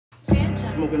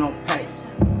smoking on packs.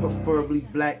 Preferably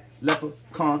black,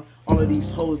 leprechaun. All of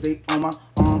these hoes, they on my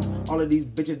arms. All of these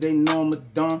bitches, they know I'm a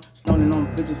don. Stoning on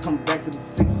bitches, come back to the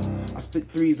sixes. I spit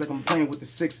threes like I'm playing with the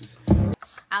sixes.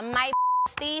 I might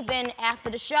Steven after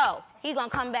the show. He gonna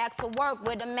come back to work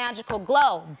with a magical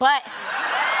glow, but...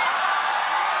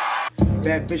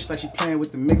 Bad bitch like she playing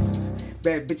with the mixes.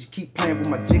 Bad bitches keep playing with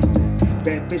my jigster.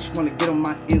 Bad bitch wanna get on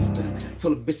my Insta.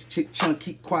 Told a bitch chick tryna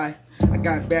keep quiet. I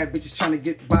got bad bitches tryna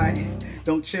get by.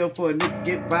 Don't chill for a nigga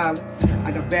get violent.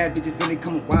 I got bad bitches and they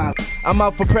coming wild. I'm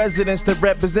out for presidents to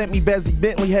represent me. Bezzy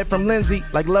Bentley, head from Lindsay.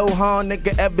 Like Lohan,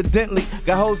 nigga, evidently.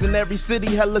 Got hoes in every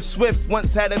city, hella swift.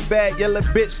 Once had a bad yellow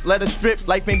bitch, let her strip.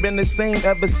 Life ain't been the same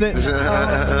ever since. Roll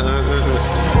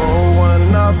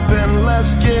one up and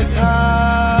let's get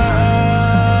high.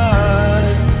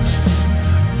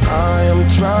 I am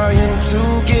trying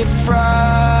to get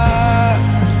fried.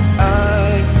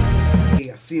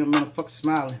 Hey, I see him motherfucker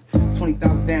smiling.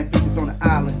 20,000 damn bitches on the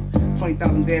island.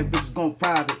 20,000 damn bitches going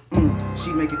private.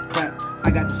 She make it clap.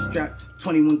 I got the strap.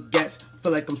 21 gats.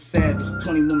 Feel like I'm savage.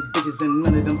 21 bitches and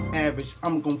none of them average.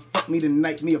 I'm gonna fuck me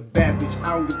tonight, me a bad bitch.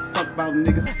 I don't give a fuck about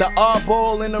niggas. The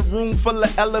oddball in a room full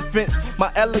of elephants.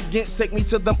 My elegance take me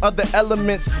to them other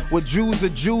elements. With Jews are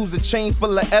Jews, a chain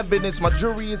full of evidence. My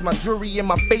jury is my jury and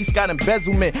my face got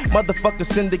embezzlement. Motherfucker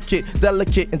syndicate,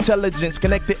 delicate intelligence.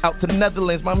 Connected out to the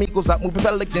Netherlands. My amigos out moving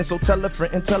pelicans. So tell a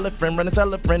friend and tell a friend. Run and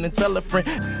tell a friend and tell a friend.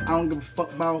 I don't give a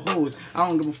fuck about hoes. I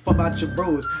don't give a fuck about your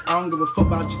bros. I don't give a fuck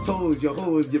about your toes, your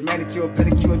hoes, your manicure,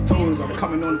 pedicure toes. I'm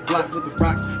coming on the block with the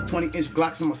rocks. 20-inch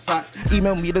Glocks in my socks.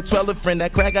 Email me to 12 a friend.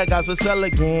 That crack I got for sell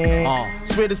again.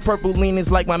 Swear this purple lean is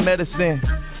like my medicine.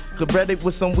 Could read it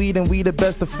with some weed and we the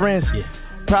best of friends.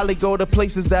 Probably go to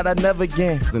places that I never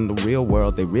again. In the real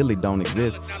world, they really don't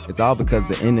exist. It's all because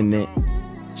the internet.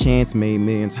 Chance made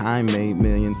millions, Haim made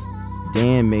millions,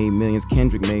 Dan made millions,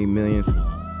 Kendrick made millions.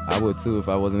 I would too if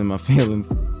I wasn't in my feelings.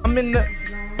 I'm in the...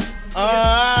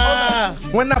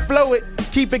 when I flow it,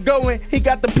 keep it going. He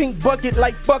got the pink bucket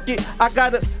like fuck it. I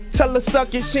gotta tell her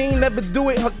suck it. She ain't never do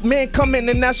it. Her man coming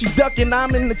and now she ducking.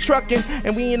 I'm in the trucking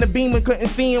and we in the beamer. Couldn't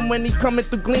see him when he coming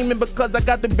through gleaming because I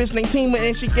got the bitch named Tima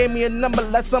and she gave me a number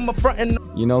last summer frontin'.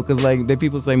 You know, cause like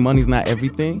people say money's not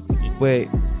everything, but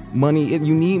money,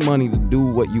 you need money to do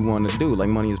what you want to do. Like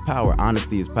money is power,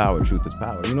 honesty is power, truth is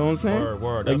power. You know what I'm saying?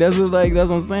 Word. Like that's what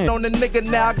I'm saying. On the nigga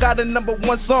now, I got a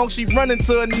 #1 song. She running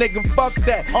to a nigga. Fuck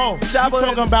that. Oh, you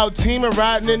talking about Tima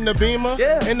riding in the Beamer?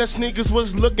 Yeah. And the sneakers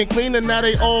was looking cleaner. Now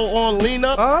they all on lean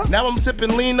up. Now I'm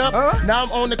tipping lean up. Now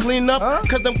I'm on the clean up.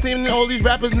 Cause I'm cleaning all these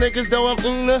rappers niggas though I'm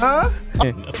in this.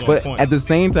 But at the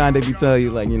same time, they be telling you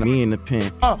like, you know, me in the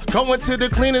pen. Going to the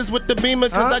cleaners with the Beamer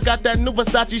cause I got that new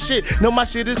Versace shit. Know my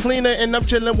shit is cleaner and I'm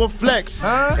chilling with Flex.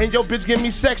 And yo bitch give me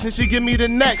sex and she give me the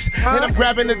next. And I'm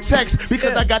grabbing the text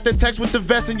because I got the text with the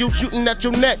vest and you shooting at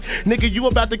your neck. Nigga, you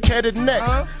about to catch it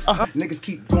next. Niggas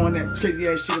keep doing that crazy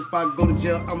ass shit. If I go to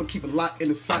jail, I'ma keep it locked in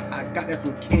the sock. I got that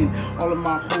from Ken. All of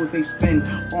my hoes, they spend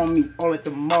on me. All at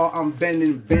the mall, I'm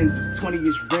bending Benzes.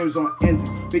 20-inch rims on Enzes.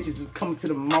 Bitches is coming to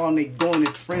the mall and they going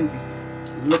in frenzies.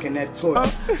 Looking at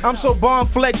toys. I'm so born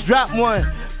flex, drop one.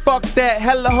 Fuck that,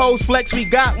 hella hoes flex, we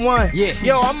got one.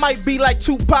 Yo, I might be like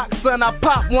Tupac, son, I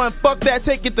pop one. Fuck that,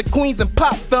 take it to Queens and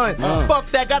pop done. Fuck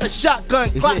that, got a shotgun,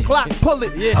 clock, pull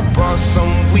it. I brought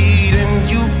some weed and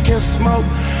you can smoke.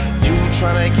 You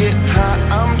tryna get hot,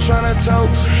 I'm tryna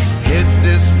toast. Hit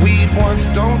this weed once,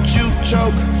 don't you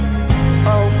choke.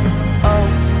 Oh.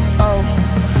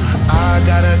 I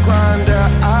got a grinder,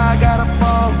 I got a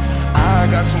bomb. I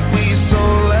got some weed, so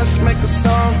let's make a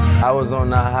song. I was on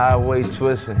the highway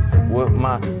twisting with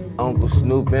my Uncle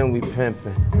Snoop and we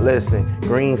pimping. Listen,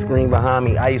 green screen behind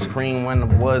me, ice cream when I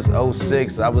was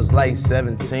 06. I was like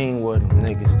 17 with them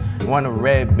niggas. Want a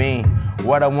red bean.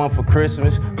 What I want for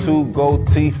Christmas, 2 gold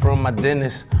teeth from my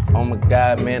dentist. Oh my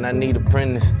God, man, I need a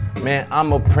apprentice. Man,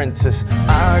 I'm a apprentice.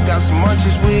 I got some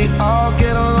munchies, we all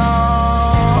get along.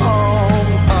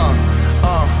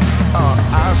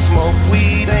 I smoke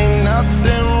weed, ain't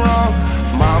nothing wrong.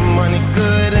 My money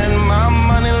good and my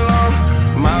money long.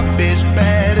 My bitch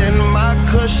bad and my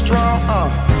kush strong.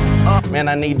 Man,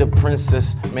 I need a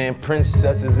princess. Man,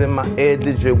 princess is in my ear,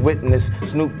 did you witness?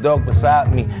 Snoop Dogg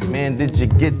beside me. Man, did you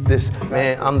get this?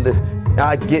 Man,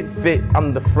 I get fit,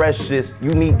 I'm the freshest.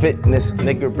 You need fitness,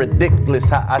 nigga, ridiculous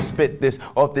how I spit this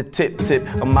off the tip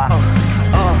of my. I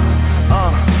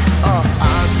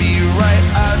be right,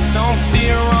 I don't be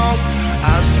wrong.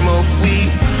 I smoke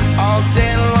weed all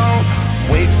day long.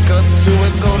 Wake up to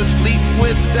it, go to sleep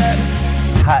with that.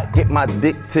 Hot, get my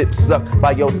dick tip sucked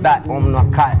by your thought on the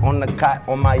cot,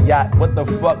 on my yacht. What the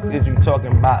fuck is you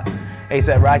talking about?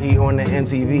 ASAP Rocky on the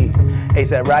MTV.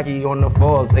 ASAP Rocky on the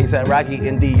Forbes. ASAP Rocky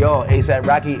in Dior. ASAP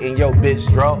Rocky in your bitch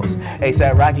drawers.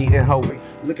 ASAP Rocky in her.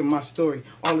 Look at my story.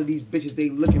 All of these bitches,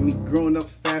 they look at me growing up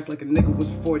fast like a nigga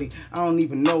was 40. I don't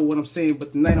even know what I'm saying,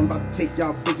 but tonight I'm about to take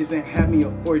y'all bitches and have me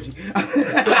an orgy. Bro,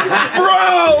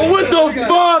 what the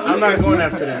fuck? I'm not going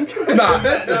after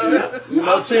that.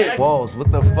 No chance. Balls,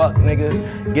 what the fuck,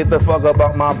 nigga? Get the fuck up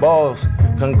out my balls.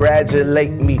 Congratulate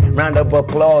me, round of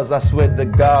applause. I swear to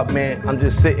God, man, I'm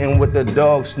just sitting with the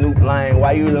dog, Snoop lying.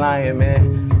 Why you lying,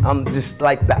 man? I'm just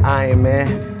like the Iron Man.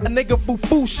 A nigga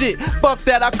foo shit. Fuck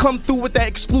that, I come through with that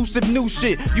exclusive new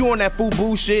shit. You on that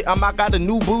foo shit, I got the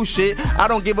new boo shit. I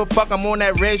don't give a fuck, I'm on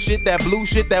that red shit, that blue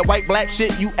shit, that white black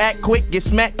shit. You act quick, get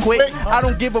smacked quick. I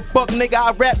don't give a fuck, nigga,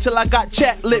 I rap till I got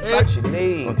chat lips. What you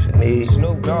need?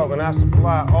 Snoop Dogg and I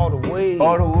supply all the weed.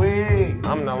 All the weed.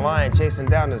 I'm the lion chasing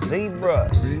down the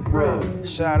zebras.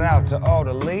 Shout out to all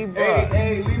the Libras.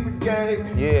 Hey, Libra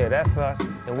gang. Yeah, that's us.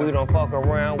 And we don't fuck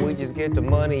around, we just get the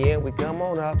money in, we come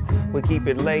on up. We keep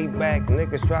it laid back,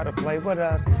 niggas try to play with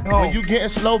us. When you getting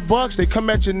slow bucks, they come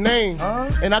at your name.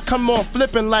 And I come on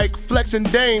flipping like flexing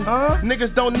Dame.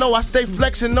 Niggas don't know I stay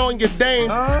flexing on your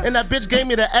dame. And that bitch gave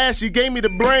me the ass, she gave me the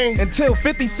brain. Until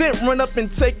 50 Cent run up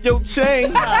and take your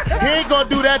chain. He ain't gonna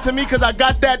do that to me cause I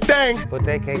got that thing. But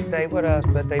they can't stay with us,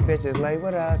 but they bitches lay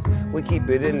with us. We keep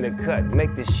it in the cut,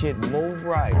 make this shit move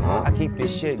right. I keep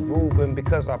this shit grooving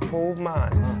because I proved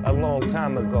mine a long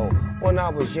time ago. When I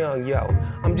was young, yo,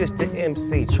 I'm just an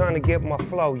MC trying to get my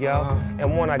flow, yo.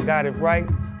 And when I got it right,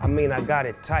 I mean, I got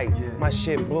it tight. My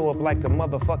shit blew up like the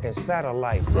motherfucking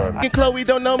satellite. Chloe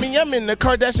don't know me, I'm in the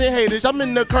Kardashian haters, I'm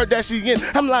in the Kardashian.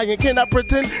 I'm lying, can I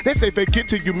pretend? They say fake it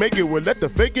till you make it, well let the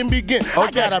faking begin. I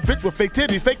got a bitch with fake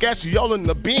titties, fake ass, she all in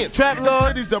the bin. Trap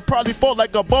lord, titties that probably fall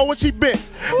like a ball when she bent.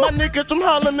 My niggas from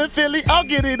Harlem and Philly, I'll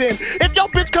get it in. If your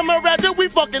bitch come around, then we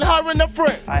fucking hiring a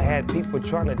friend. I had people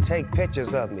trying to take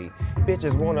pictures of me.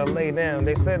 Bitches wanna lay down,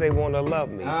 they say they wanna love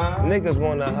me. Niggas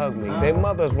wanna hug me, their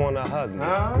mothers wanna hug me.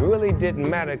 Really didn't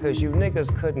matter cause you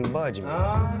niggas couldn't budge me.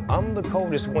 I'm the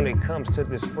coldest when it comes to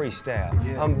this freestyle.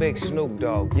 I'm Big Snoop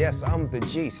Dogg, yes, I'm the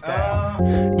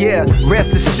G-style. Yeah,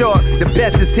 rest assured, the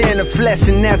best is here in the flesh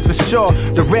and that's for sure.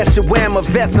 The rest should wear my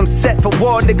vest, I'm set for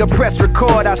war, nigga press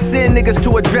record. I send niggas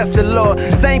to address the Lord.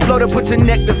 Same flow to put your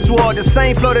neck to sword, the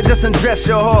same flow to just undress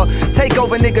your whore. Take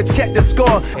over nigga, check the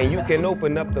score. And you can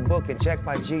open up the book and check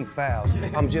my G-files.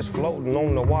 I'm just floating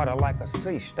on the water like a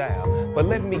sea style. But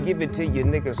let me give it to you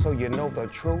niggas so you know the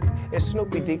truth. It's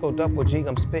Snoopy Deagle Double G,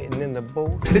 I'm spitting in the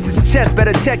booth. This is chess,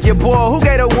 better check your boy. Who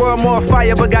gave the world more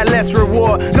fire but got less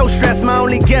reward? No stress, my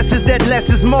only guess is that less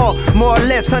is more. More or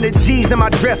less 100 G's in my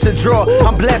dresser drawer.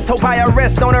 I'm blessed, hope I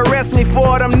don't arrest me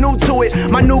for it, I'm new to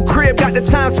it. My new crib got the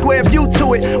Times Square view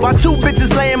to it. While two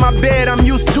bitches lay in my bed, I'm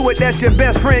used to it. That's your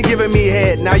best friend giving me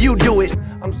head, now you do it.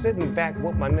 I'm sitting back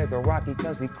with my nigga Rocky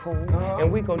cause he cool.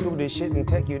 And we gon' do this shit and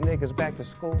take you niggas back to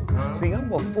school. See,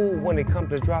 I'm a fool when it comes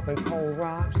to dropping cold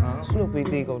rhymes. Snoopy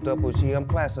Deagle Double G, I'm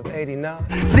class of 89.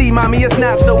 See, mommy, it's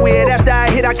not so weird. After I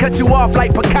hit, I cut you off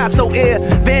like Picasso ear.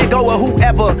 Van Gogh or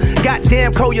whoever.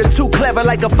 Goddamn, Cole, you're too clever.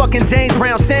 Like a fucking James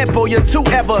Brown sample, you're too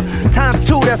ever. Times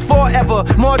 2, that's forever.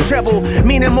 More treble,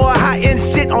 meaning more high-end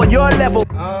shit on your level.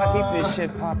 I keep this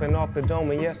shit popping off the dome,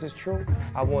 and yes, it's true.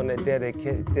 I wanna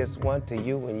dedicate this one to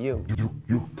you and you.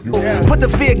 Put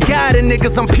the fear God in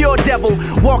niggas, I'm pure devil.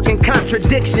 Walking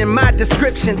contradiction, my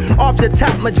description. Off the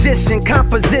top magician,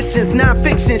 compositions,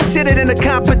 non-fiction. Shit it in the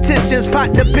competitions,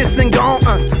 pot the piss and gone,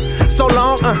 so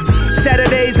long,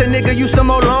 Saturdays a nigga used to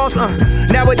mow lawns,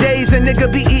 Nowadays a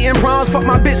nigga be eating prawns. Fuck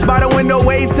my bitch by the window,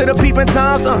 wave to the peeping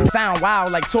toms, Sound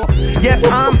wild like talk. Yes,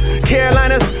 I'm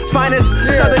Carolina's finest.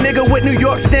 Southern nigga with New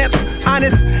York stamps.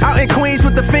 Honest, out in Queens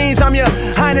with the fiends, I'm your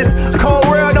highness. Cold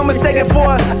world, don't mistake it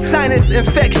for a sinus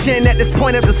infection. At this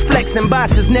point of this flexing,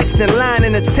 boss is next in line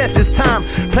and the test is time.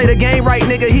 Play the game right,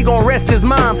 nigga, he gon' rest his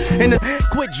mom.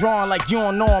 Quit drawing like you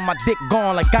don't know my dick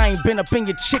gone. Like I ain't been up in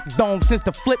your chick dome since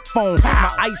the flip phone.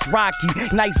 My ice rocky,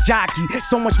 nice jockey.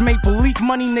 So much maple leaf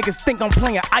money, niggas think I'm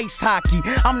playing ice hockey.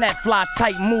 I'm that fly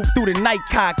type, move through the night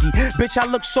cocky. Bitch, I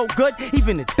look so good,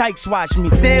 even the dykes watch me.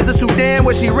 Sands of Sudan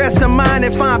where she rests her mind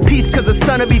and find peace cause the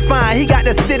sun'll be fine. He got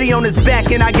the city on his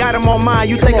back and I got him on mine.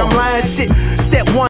 You think I'm lying? Shit, step one.